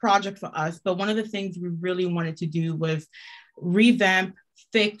huge project for us. But one of the things we really wanted to do was revamp,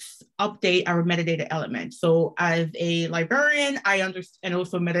 fix, update our metadata element. So as a librarian, and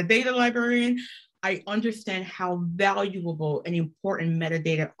also metadata librarian, I understand how valuable and important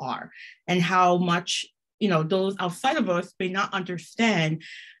metadata are and how much, those outside of us may not understand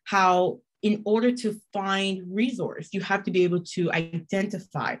how in order to find resource, you have to be able to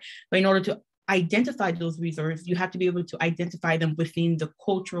identify. But in order to identify those resources, you have to be able to identify them within the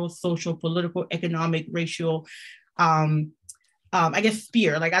cultural, social, political, economic, racial, I guess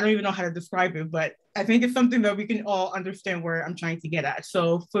sphere. Like, I don't even know how to describe it, but I think it's something that we can all understand where I'm trying to get at.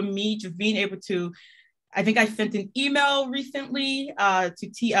 So for me, just being able to, I think I sent an email recently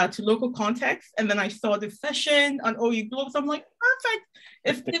to local context, and then I saw this session on OEGlobal. So I'm like, perfect,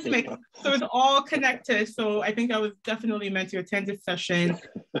 it's mixed. So it's all connected. So I think I was definitely meant to attend this session,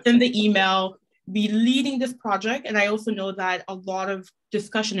 send the email, be leading this project. And I also know that a lot of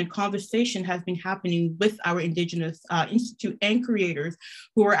discussion and conversation has been happening with our Indigenous Institute and creators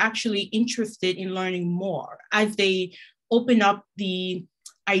who are actually interested in learning more as they open up the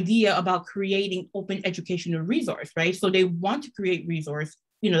idea about creating open educational resource, right? So they want to create resource,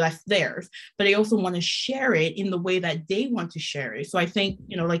 that's theirs, but they also want to share it in the way that they want to share it. So I think,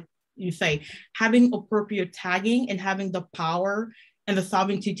 like you say, having appropriate tagging and having the power and the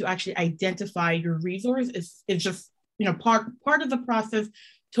sovereignty to actually identify your resource is just, part of the process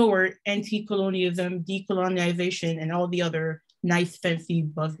toward anti-colonialism, decolonization, and all the other nice, fancy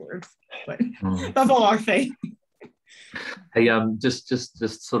buzzwords. But that's all I'll say. Hey, just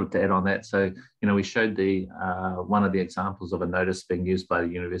sort of to add on that. So, we showed the one of the examples of a notice being used by the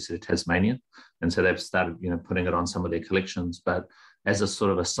University of Tasmania, and so they've started, putting it on some of their collections. But as a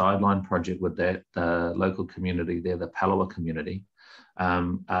sort of a sideline project with that, the local community there, the Palawa community,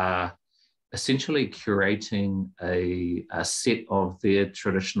 are essentially curating a set of their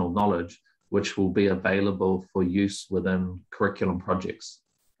traditional knowledge, which will be available for use within curriculum projects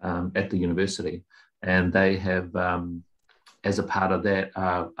at the university. And they have, as a part of that,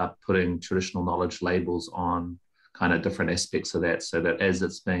 are putting traditional knowledge labels on kind of different aspects of that, so that as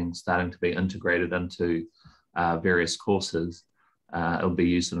it's starting to be integrated into various courses, it'll be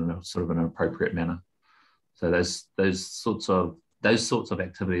used in a sort of an appropriate manner. So those sorts of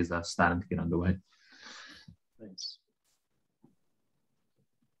activities are starting to get underway. Thanks.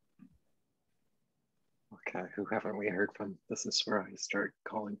 Okay, who haven't we heard from? This is where I start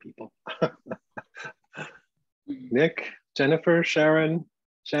calling people. Nick, Jennifer, Sharon,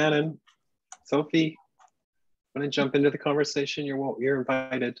 Shannon, Sophie, want to jump into the conversation? You're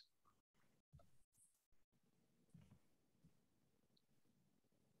invited.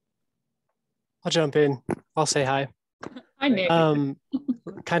 I'll jump in. I'll say hi. Hi, Nick.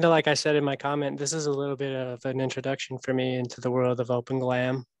 Kind of like I said in my comment, this is a little bit of an introduction for me into the world of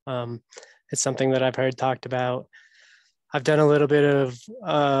OpenGLAM. It's something that I've heard talked about. I've done a little bit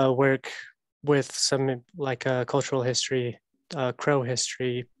of work with some cultural history, Crow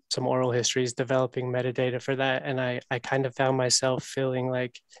history, some oral histories, developing metadata for that. And I kind of found myself feeling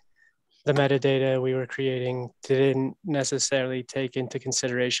like the metadata we were creating didn't necessarily take into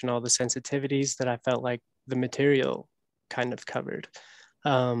consideration all the sensitivities that I felt like the material kind of covered.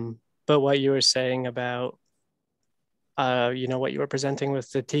 But what you were saying about, what you were presenting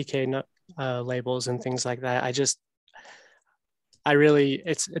with the TK labels and things like that,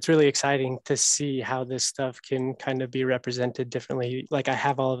 it's really exciting to see how this stuff can kind of be represented differently. Like, I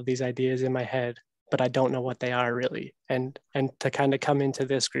have all of these ideas in my head, but I don't know what they are really. And to kind of come into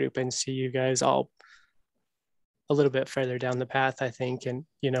this group and see you guys all a little bit further down the path, I think, and,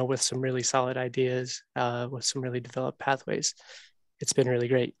 you know, with some really solid ideas, with some really developed pathways. It's been really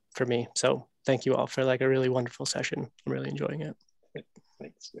great for me. So thank you all for like a really wonderful session. I'm really enjoying it.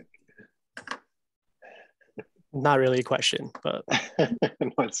 Thanks, Nick. Not really a question, but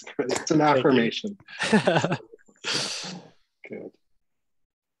no, it's good. It's an affirmation. Good.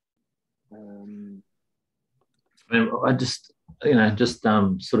 I just, you know, just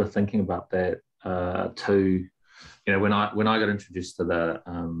sort of thinking about that too. You know, when I got introduced to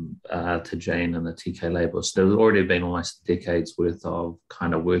the to Jane and the TK labels, there's already been almost decades worth of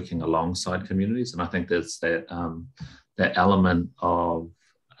kind of working alongside communities, and I think there's that that element of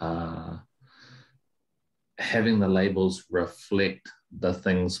having the labels reflect the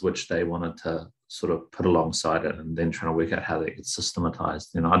things which they wanted to sort of put alongside it, and then trying to work out how they get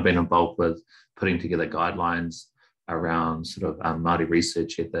systematized. You know, I'd been involved with putting together guidelines around sort of Māori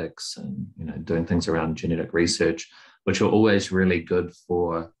research ethics and, you know, doing things around genetic research, which are always really good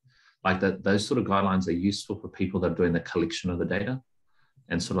for, like, those sort of guidelines are useful for people that are doing the collection of the data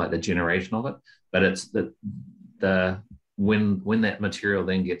and sort of like the generation of it. But it's when that material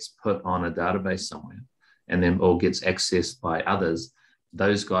then gets put on a database somewhere and then or gets accessed by others,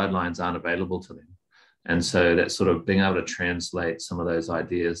 those guidelines aren't available to them. And so that sort of being able to translate some of those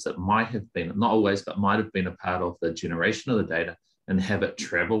ideas that might have been, not always, but might have been a part of the generation of the data and have it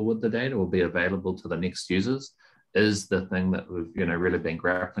travel with the data or be available to the next users is the thing that we've, you know, really been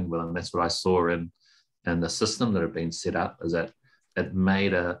grappling with. And that's what I saw in the system that had been set up, is that it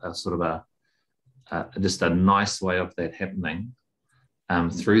made a sort of just a nice way of that happening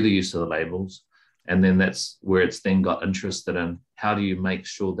through the use of the labels. And then that's where it's then got interested in how do you make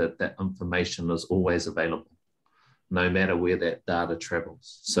sure that that information is always available, no matter where that data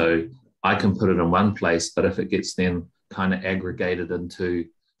travels. So I can put it in one place, but if it gets then kind of aggregated into,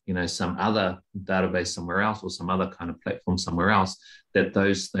 you know, some other database somewhere else or some other kind of platform somewhere else, that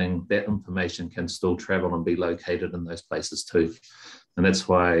that information can still travel and be located in those places too. And that's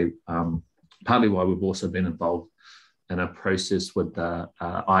why, partly why we've also been involved in a process with the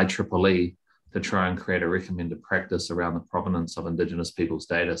IEEE to try and create a recommended practice around the provenance of Indigenous people's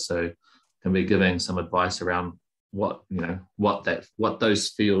data. So can be giving some advice around what, you know, what that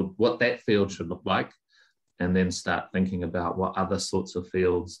field should look like, and then start thinking about what other sorts of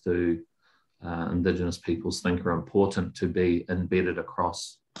fields do Indigenous peoples think are important to be embedded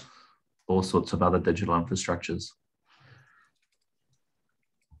across all sorts of other digital infrastructures.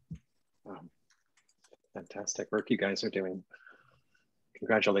 Wow. Fantastic work you guys are doing.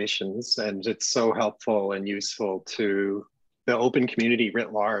 Congratulations. And it's so helpful and useful to the open community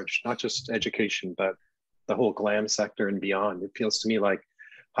writ large, not just education, but the whole GLAM sector and beyond. It feels to me like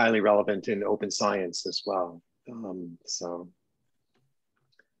highly relevant in open science as well. So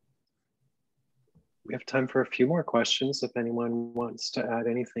we have time for a few more questions if anyone wants to add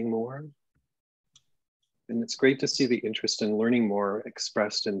anything more. And it's great to see the interest in learning more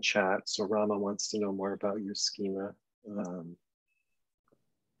expressed in chat. So Rama wants to know more about your schema.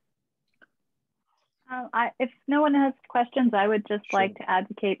 If no one has questions, I would just like to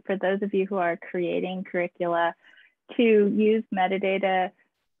advocate for those of you who are creating curricula to use metadata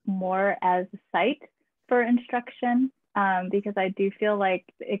more as a site for instruction, because I do feel like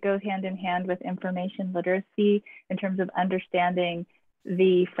it goes hand in hand with information literacy in terms of understanding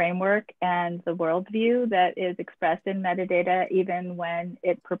the framework and the worldview that is expressed in metadata, even when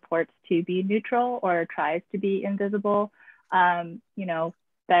it purports to be neutral or tries to be invisible. You know,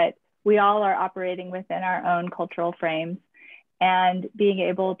 that we all are operating within our own cultural frames, and being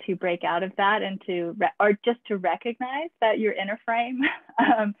able to break out of that and or just to recognize that you're in a frame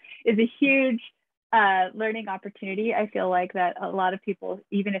is a huge learning opportunity. I feel like that a lot of people,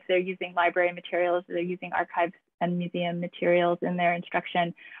 even if they're using library materials, they're using archives and museum materials in their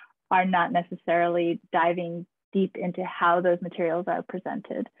instruction, are not necessarily diving deep into how those materials are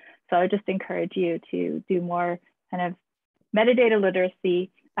presented. So I would just encourage you to do more kind of metadata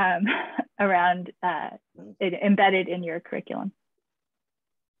literacy around embedded in your curriculum.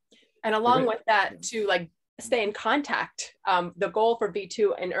 And along with that, to like stay in contact. The goal for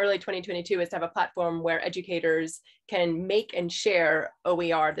V2 in early 2022 is to have a platform where educators can make and share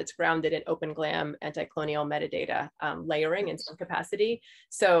OER that's grounded in OpenGLAM anti-colonial metadata layering in some capacity.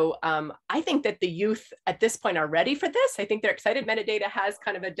 So I think that the youth at this point are ready for this. I think they're excited. Metadata has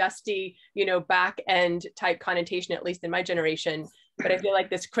kind of a dusty, you know, back end type connotation, at least in my generation. But I feel like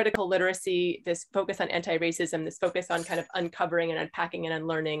this critical literacy, this focus on anti-racism, this focus on kind of uncovering and unpacking and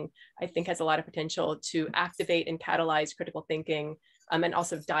unlearning, I think has a lot of potential to activate and catalyze critical thinking and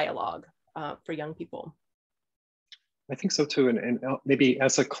also dialogue for young people. I think so too. And maybe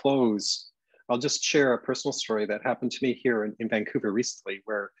as a close, I'll just share a personal story that happened to me here in Vancouver recently,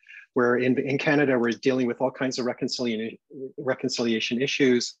 where in Canada, we're dealing with all kinds of reconciliation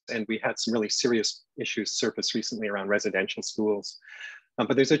issues, and we had some really serious issues surface recently around residential schools.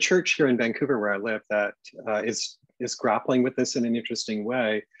 But there's a church here in Vancouver where I live that is grappling with this in an interesting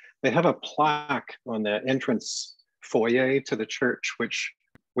way. They have a plaque on the entrance foyer to the church, which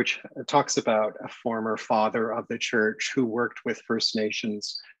talks about a former father of the church who worked with First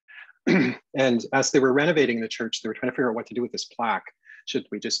Nations. And as they were renovating the church, they were trying to figure out what to do with this plaque. Should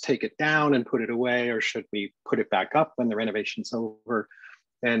we just take it down and put it away, or should we put it back up when the renovation's over?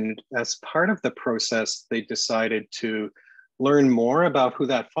 And as part of the process, they decided to learn more about who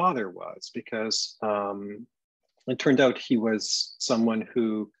that father was, because it turned out he was someone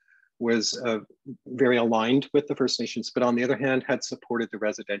who was very aligned with the First Nations, but on the other hand, had supported the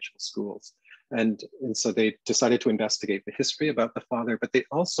residential schools. And so they decided to investigate the history about the father, but they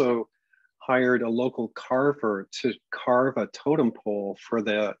also hired a local carver to carve a totem pole for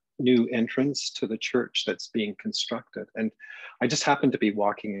the new entrance to the church that's being constructed. And I just happened to be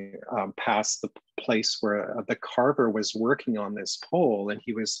walking past the place where the carver was working on this pole, and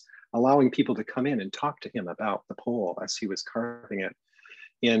he was allowing people to come in and talk to him about the pole as he was carving it.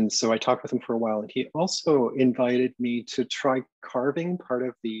 And so I talked with him for a while, and he also invited me to try carving part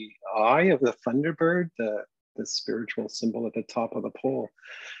of the eye of the thunderbird, the spiritual symbol at the top of the pole.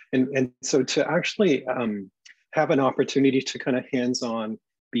 And so to actually have an opportunity to kind of hands-on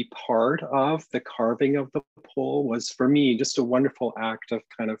be part of the carving of the pole was, for me, just a wonderful act of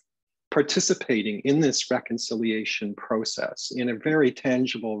kind of participating in this reconciliation process in a very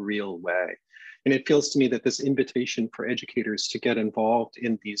tangible, real way. And it feels to me that this invitation for educators to get involved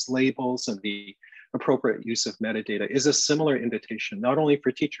in these labels and the appropriate use of metadata is a similar invitation, not only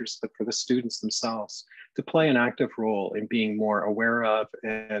for teachers, but for the students themselves to play an active role in being more aware of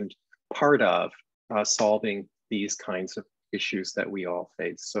and part of solving these kinds of issues that we all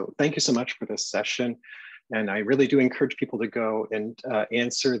face. So thank you so much for this session. And I really do encourage people to go and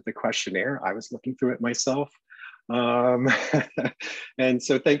answer the questionnaire. I was looking through it myself. And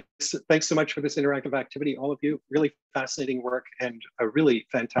so thanks so much for this interactive activity, all of you. Really fascinating work and a really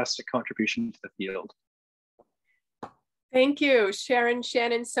fantastic contribution to the field. Thank you, Sharon,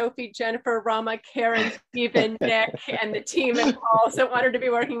 Shannon, Sophie, Jennifer, Rama, Karen, Stephen, Nick, and the team at Paul. So honored to be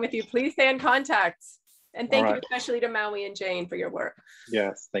working with you. Please stay in contact. And thank you especially to Maui and Jane for your work.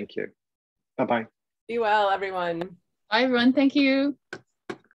 Yes, thank you. Bye-bye. Be well, everyone. Bye, everyone. Thank you.